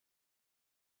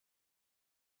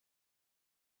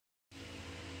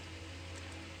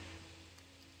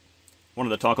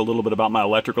Wanted to talk a little bit about my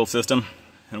electrical system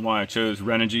and why I chose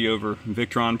Renogy over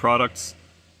Victron products.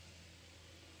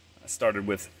 I started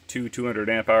with two 200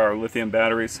 amp hour lithium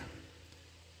batteries.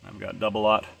 I've got double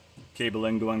aught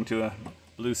cabling going to a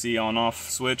blue C on-off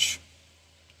switch.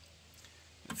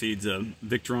 It feeds a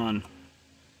Victron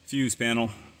fuse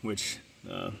panel, which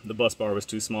the bus bar was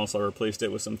too small, so I replaced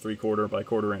it with some 3/4 by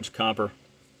 1/4 inch copper.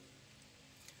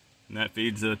 And that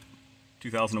feeds a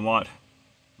 2000 watt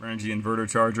Renogy inverter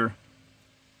charger.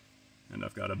 And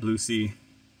I've got a blue C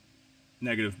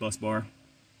negative bus bar,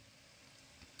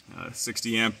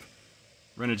 60 amp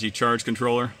Renogy charge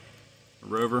controller, a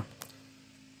rover,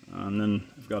 and then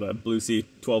I've got a blue C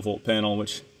 12 volt panel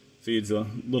which feeds a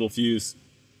little fuse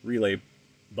relay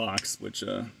box which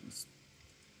is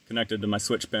connected to my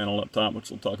switch panel up top, which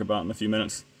we'll talk about in a few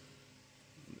minutes.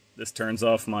 This turns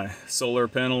off my solar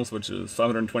panels, which is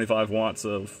 525 watts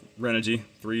of Renogy,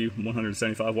 3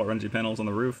 175 watt Renogy panels on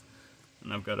the roof,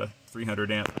 and I've got a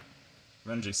 300 amp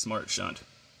Renogy smart shunt.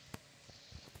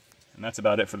 And that's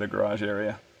about it for the garage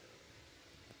area.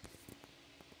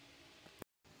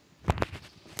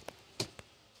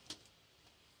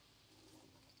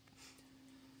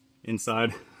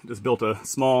 Inside, just built a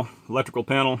small electrical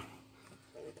panel.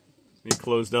 It's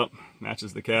closed up,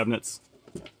 matches the cabinets.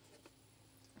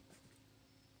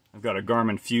 I've got a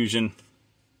Garmin Fusion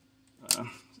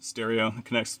stereo that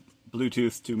connects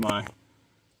Bluetooth to my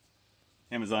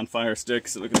Amazon Fire Stick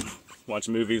so we can watch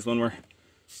movies when we're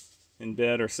in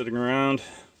bed or sitting around.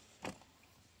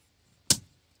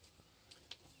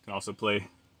 Can also play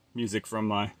music from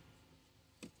my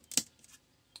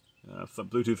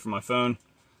Bluetooth from my phone.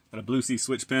 Got a blue C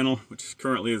switch panel, which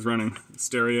currently is running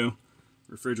stereo,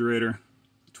 refrigerator,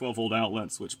 12 volt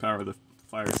outlets which power the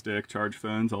Fire Stick, charge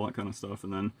phones, all that kind of stuff,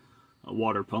 and then a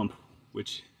water pump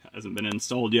which hasn't been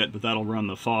installed yet, but that'll run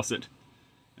the faucet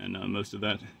and most of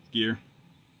that gear.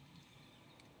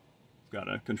 Got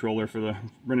a controller for the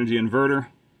Renogy inverter,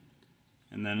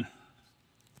 and then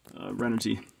a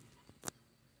Renogy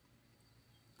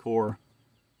core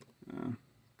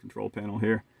control panel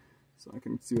here, so I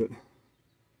can see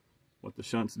what the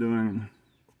shunt's doing.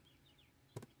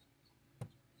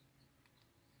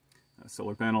 And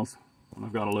solar panels when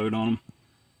I've got a load on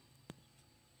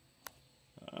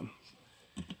them.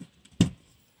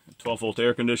 12 volt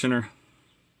air conditioner,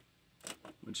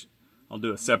 which I'll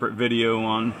do a separate video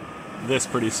on this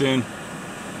pretty soon.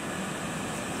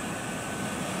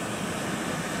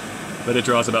 But it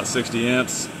draws about 60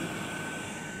 amps.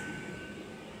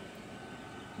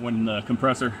 When the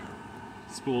compressor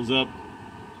spools up,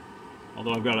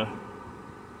 although I've got a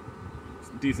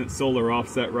decent solar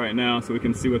offset right now, so we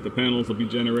can see what the panels will be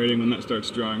generating when that starts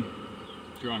drawing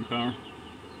power.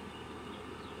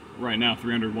 Right now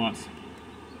 300 watts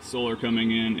solar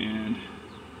coming in and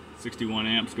 61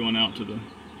 amps going out to the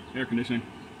air conditioning.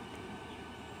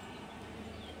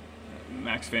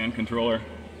 Max fan controller.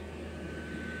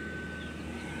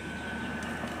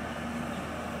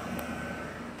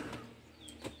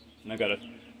 And I got a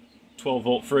 12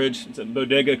 volt fridge. It's a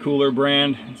Bodega cooler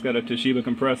brand. It's got a Toshiba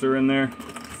compressor in there.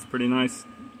 It's pretty nice.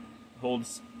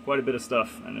 Holds quite a bit of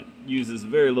stuff and it uses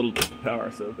very little power,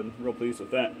 so I've been real pleased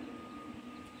with that.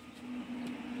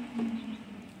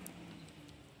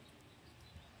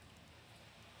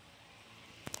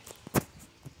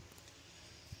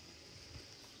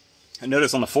 I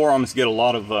notice on the forums get a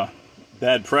lot of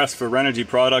bad press for Renogy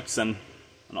products and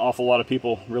an awful lot of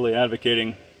people really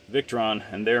advocating Victron,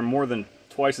 and they're more than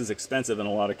twice as expensive in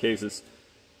a lot of cases.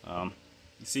 You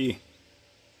see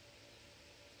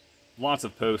lots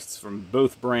of posts from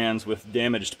both brands with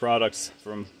damaged products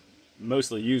from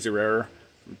mostly user error,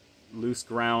 loose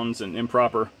grounds and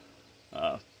improper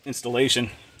installation.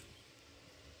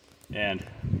 And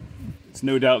it's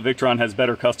no doubt Victron has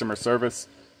better customer service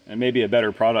and maybe a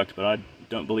better product, but I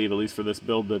don't believe, at least for this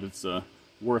build, that it's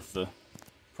worth the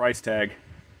price tag.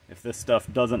 If this stuff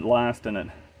doesn't last and it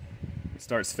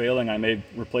starts failing, I may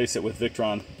replace it with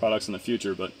Victron products in the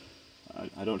future, but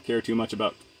I don't care too much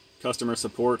about customer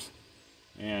support.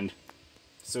 And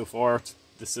so far,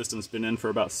 the system's been in for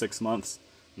about 6 months.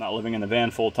 I'm not living in the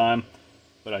van full time,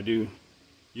 but I do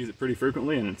use it pretty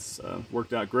frequently, and it's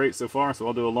worked out great so far. So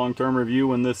I'll do a long-term review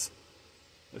when this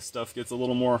stuff gets a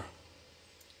little more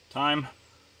time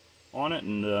on it,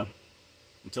 and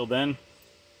until then,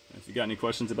 if you got any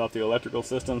questions about the electrical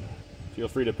system, feel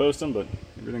free to post them, but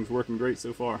everything's working great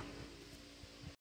so far.